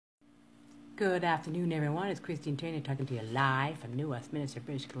Good afternoon, everyone. It's Christine Turner talking to you live from New Westminster,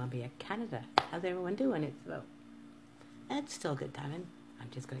 British Columbia, Canada. How's everyone doing? It's still good timing. I'm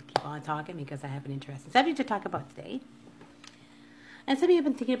just going to keep on talking because I have an interesting subject to talk about today. And something I've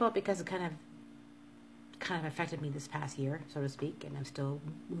been thinking about because it kind of affected me this past year, so to speak, and I'm still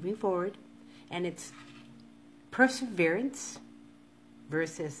moving forward. And it's perseverance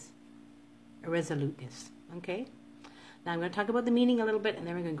versus irresoluteness. Okay? Now I'm going to talk about the meaning a little bit, and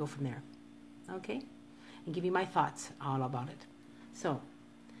then we're going to go from there. Okay? And give you my thoughts all about it. So,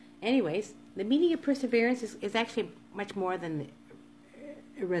 anyways, the meaning of perseverance is actually much more than the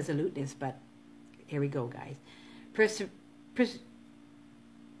irresoluteness, but here we go, guys.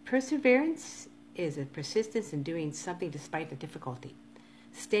 Perseverance is a persistence in doing something despite the difficulty.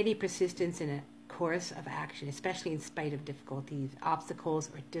 Steady persistence in a course of action, especially in spite of difficulties, obstacles,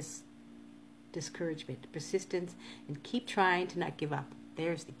 or discouragement. Persistence and keep trying to not give up.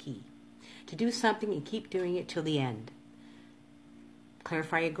 There's the key. To do something and keep doing it till the end.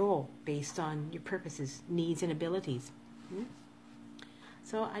 Clarify your goal based on your purposes, needs, and abilities.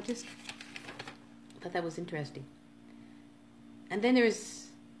 So I just thought that was interesting. And then there's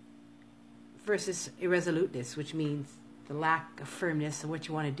versus irresoluteness, which means the lack of firmness of what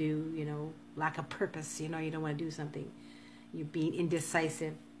you want to do, lack of purpose, you don't want to do something. You're being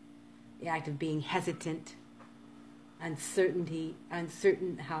indecisive, the act of being hesitant,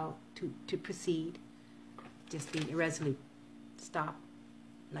 uncertain how to proceed, just being irresolute. Stop.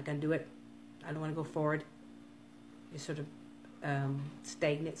 I'm not going to do it. I don't want to go forward. You're sort of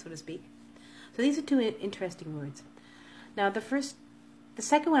stagnant, so to speak. So these are two interesting words. Now the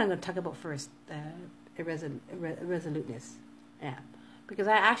second one I'm going to talk about first, irresoluteness. Yeah, because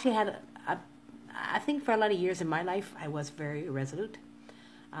I actually had I think for a lot of years in my life I was very irresolute.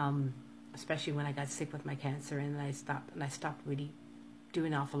 Especially when I got sick with my cancer, and I stopped really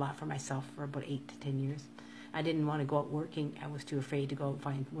doing an awful lot for myself for about 8 to 10 years. I didn't want to go out working. I was too afraid to go out and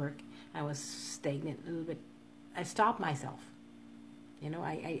find work. I was stagnant a little bit. I stopped myself.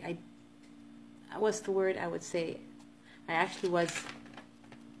 What's the word I would say? I actually was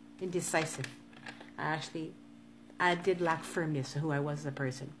indecisive. I did lack firmness in who I was as a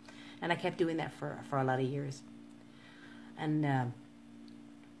person. And I kept doing that for a lot of years. And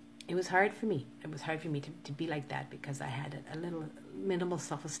it was hard for me. It was hard for me to be like that because I had a little minimal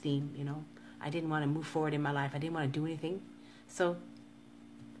self-esteem, I didn't want to move forward in my life. I didn't want to do anything. So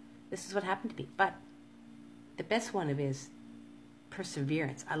this is what happened to me. But the best one of it is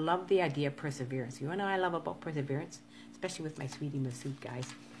perseverance. I love the idea of perseverance. You want to know what I love about perseverance? Especially with my sweetie Masood, guys.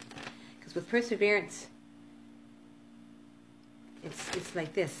 Because with perseverance, it's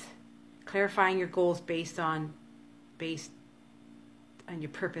like this. Clarifying your goals based on your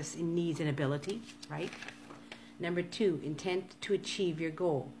purpose and needs and ability, right? Number 2, intent to achieve your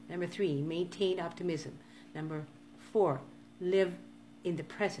goal. Number 3, maintain optimism. Number 4, live in the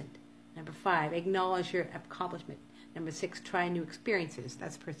present. Number 5, acknowledge your accomplishment. Number 6, try new experiences.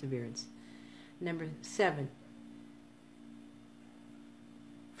 That's perseverance. Number 7,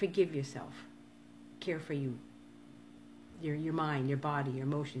 forgive yourself. Care for you. Your mind, your body, your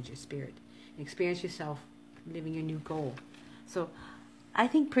emotions, your spirit. And experience yourself living your new goal. So I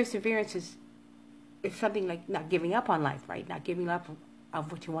think perseverance is something like not giving up on life, right? Not giving up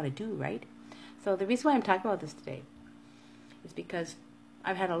of what you want to do, right? So the reason why I'm talking about this today is because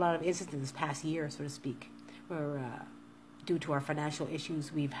I've had a lot of instances this past year, so to speak, where due to our financial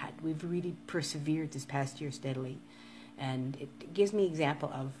issues we've really persevered this past year steadily. And it gives me an example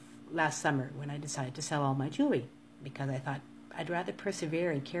of last summer when I decided to sell all my jewelry because I thought I'd rather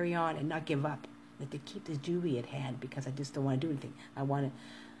persevere and carry on and not give up than to keep this jewelry at hand because I just don't want to do anything. I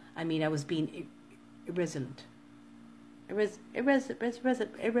was being irresolute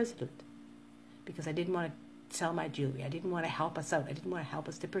because I didn't want to sell my jewelry. I didn't want to help us out. I didn't want to help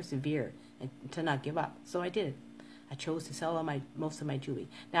us to persevere and to not give up. So I did it. I chose to sell most of my jewelry.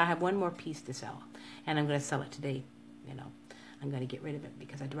 Now I have one more piece to sell, and I'm going to sell it today. I'm going to get rid of it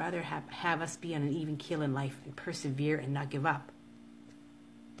because I'd rather have us be on an even keel in life and persevere and not give up.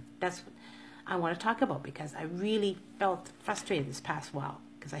 That's what I want to talk about because I really felt frustrated this past while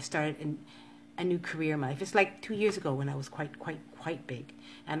because I started a new career in my life. It's like 2 years ago when I was quite big,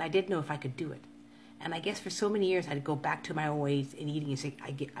 and I didn't know if I could do it. And I guess for so many years I'd go back to my own ways in eating and say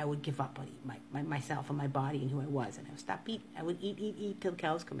I would give up on myself and my body and who I was, and I would stop eating. I would eat till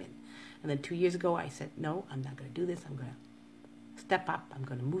cows come in. And then 2 years ago I said, no, I'm not going to do this. I'm going to step up. I'm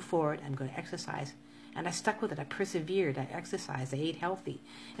going to move forward. I'm going to exercise. And I stuck with it. I persevered. I exercised. I ate healthy.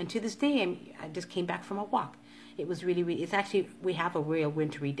 And to this day, I just came back from a walk. It was really, it's actually, we have a real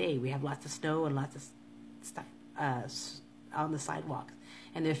wintry day. We have lots of snow and lots of stuff on the sidewalks.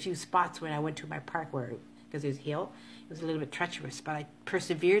 And there are a few spots when I went to my park where, because there's hill, it was a little bit treacherous, but I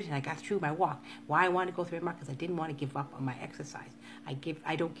persevered and I got through my walk. Why I wanted to go through my walk? Because I didn't want to give up on my exercise. I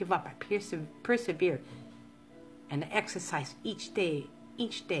don't give up. I persevere. And I exercise each day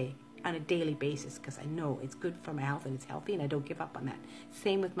on a daily basis because I know it's good for my health and it's healthy, and I don't give up on that.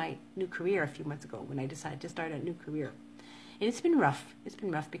 Same with my new career a few months ago when I decided to start a new career. And it's been rough. It's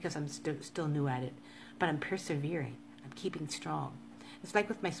been rough because I'm still new at it, but I'm persevering. I'm keeping strong. It's like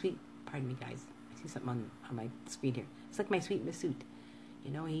with my sweet, pardon me guys, I see something on my screen here. It's like my sweet Masood.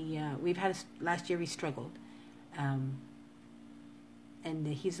 You know, we've had last year we struggled. And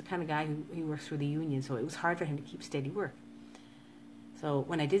he's the kind of guy who works for the union, so it was hard for him to keep steady work. So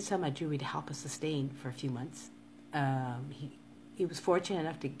when I did sell my jewelry to help us sustain for a few months, he was fortunate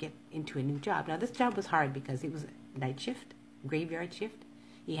enough to get into a new job. Now this job was hard because it was a night shift, graveyard shift.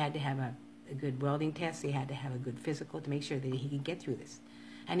 He had to have a good welding test. He had to have a good physical to make sure that he could get through this.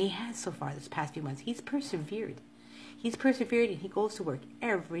 And he has so far this past few months. He's persevered. He's persevered, and he goes to work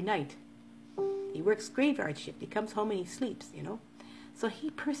every night. He works graveyard shift. He comes home and he sleeps, you know. So he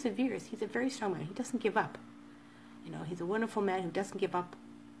perseveres. He's a very strong man. He doesn't give up. You know, he's a wonderful man who doesn't give up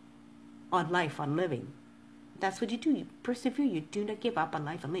on life, on living. That's what you do. You persevere. You do not give up on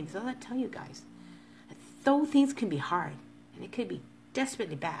life and living. So I tell you guys, though things can be hard, and it could be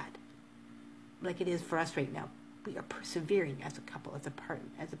desperately bad, like it is for us right now, we are persevering as a couple, as a partner,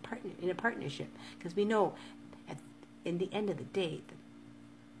 in a partnership, because we know in the end of the day, that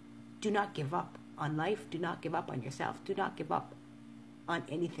do not give up on life. Do not give up on yourself. Do not give up on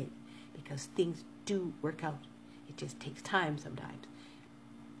anything, because things do work out. It just takes time sometimes.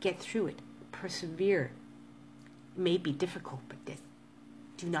 Get through it. Persevere. It may be difficult, but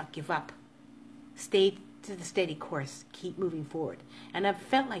do not give up. Stay to the steady course. Keep moving forward. And I've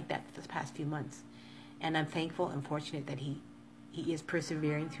felt like that for the past few months. And I'm thankful and fortunate that he is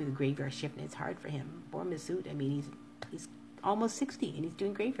persevering through the graveyard shift, and it's hard for him. Poor Masood. I mean, he's almost 60 and he's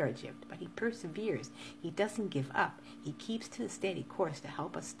doing graveyard shift, but he perseveres. He doesn't give up. He keeps to the steady course to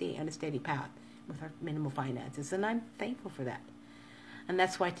help us stay on a steady path with our minimal finances, and I'm thankful for that. And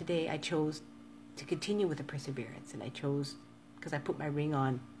that's why today I chose to continue with the perseverance, and I chose because I put my ring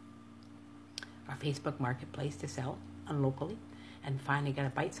on our Facebook marketplace to sell locally, and finally got a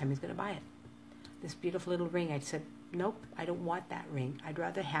bite. Somebody's going to buy it. This beautiful little ring. I said, nope, I don't want that ring. I'd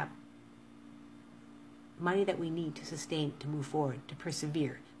rather have money that we need to sustain, to move forward, to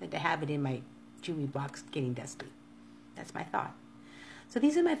persevere, than to have it in my jewelry box getting dusty. That's my thought. So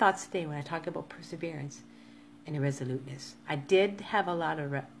these are my thoughts today when I talk about perseverance and irresoluteness. I did have a lot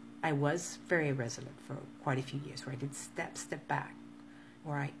of, I was very irresolute for quite a few years, where I did step back,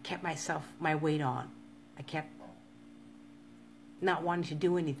 where I kept my weight on. I kept not wanting to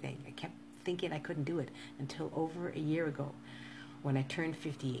do anything. I kept thinking I couldn't do it until over a year ago when I turned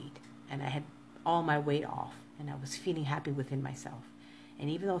 58 and I had all my weight off and I was feeling happy within myself. And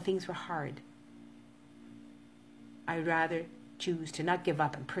even though things were hard, I'd rather choose to not give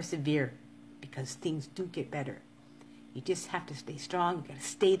up and persevere, because things do get better. You just have to stay strong. You got to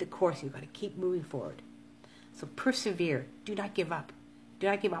stay the course. You got to keep moving forward. So persevere. Do not give up. Do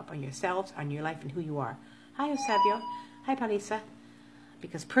not give up on yourselves, on your life, and who you are. Hi, Eusebio. Hi, Palisa.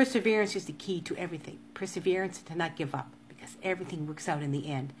 Because perseverance is the key to everything. Perseverance, to not give up, because everything works out in the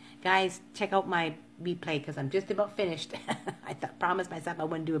end. Guys, check out my replay because I'm just about finished. I promised myself I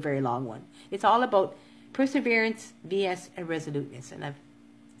wouldn't do a very long one. It's all about perseverance vs. irresoluteness. And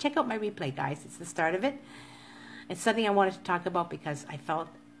check out my replay, guys. It's the start of it. It's something I wanted to talk about because I felt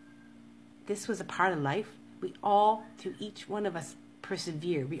this was a part of life. We all, through each one of us,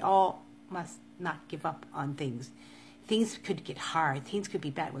 persevere. We all must not give up on things. Things could get hard. Things could be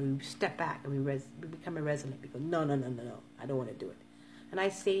bad when we step back and we become irresolute. We go, no, I don't want to do it. And I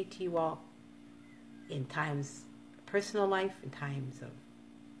say to you all, in times of personal life, in times of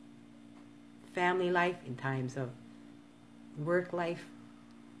family life, in times of work life,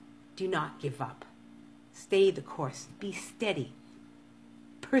 do not give up. Stay the course. Be steady.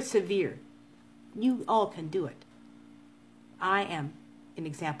 Persevere. You all can do it. I am an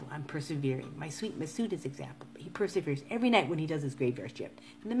example. I'm persevering. My sweet Masood is example. He perseveres every night when he does his graveyard shift.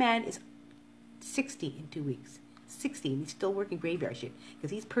 And the man is 60 in 2 weeks. 60, and he's still working graveyard shift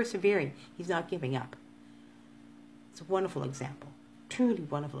because he's persevering. He's not giving up. It's a wonderful example. Truly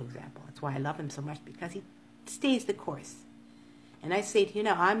wonderful example. That's why I love him so much, because he stays the course. And I say to you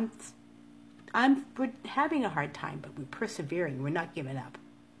now, we're having a hard time, but we're persevering. We're not giving up.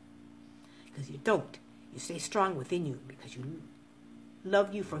 Because you don't. You stay strong within you because you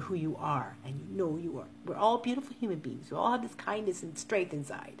love you for who you are, and you know you are. We're all beautiful human beings. We all have this kindness and strength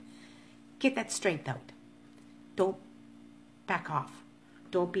inside. Get that strength out. Don't back off.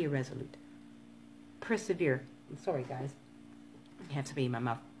 Don't be irresolute. Persevere. I'm sorry, guys. I have something in my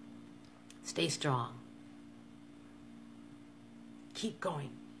mouth. Stay strong. Keep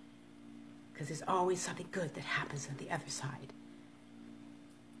going. Because there's always something good that happens on the other side.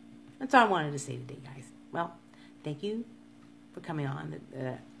 That's all I wanted to say today, guys. Well, thank you for coming on,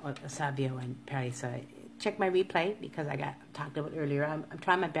 Savio and Paris. Check my replay because I talked about it earlier. I'm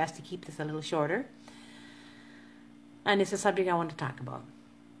trying my best to keep this a little shorter. And it's a subject I want to talk about.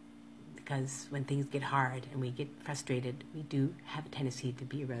 Because when things get hard and we get frustrated, we do have a tendency to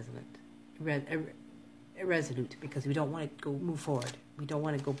be irresolute because we don't want to move forward. We don't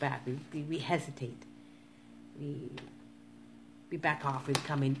want to go back. We hesitate. We back off. We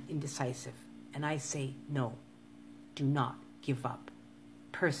become indecisive. And I say, no, do not give up.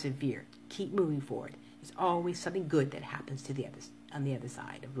 Persevere. Keep moving forward. There's always something good that happens on the other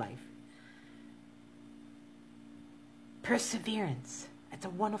side of life. Perseverance. That's a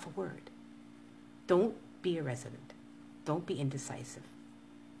wonderful word. Don't be irresolute. Don't be indecisive.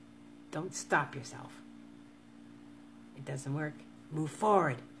 Don't stop yourself. It doesn't work. Move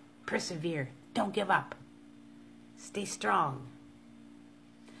forward. Persevere. Don't give up. Stay strong.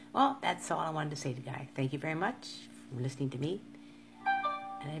 Well, that's all I wanted to say to you guys. Thank you very much for listening to me.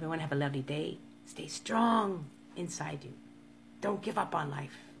 And everyone have a lovely day. Stay strong inside you. Don't give up on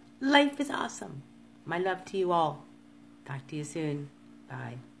life. Life is awesome. My love to you all. Talk to you soon.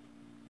 Bye.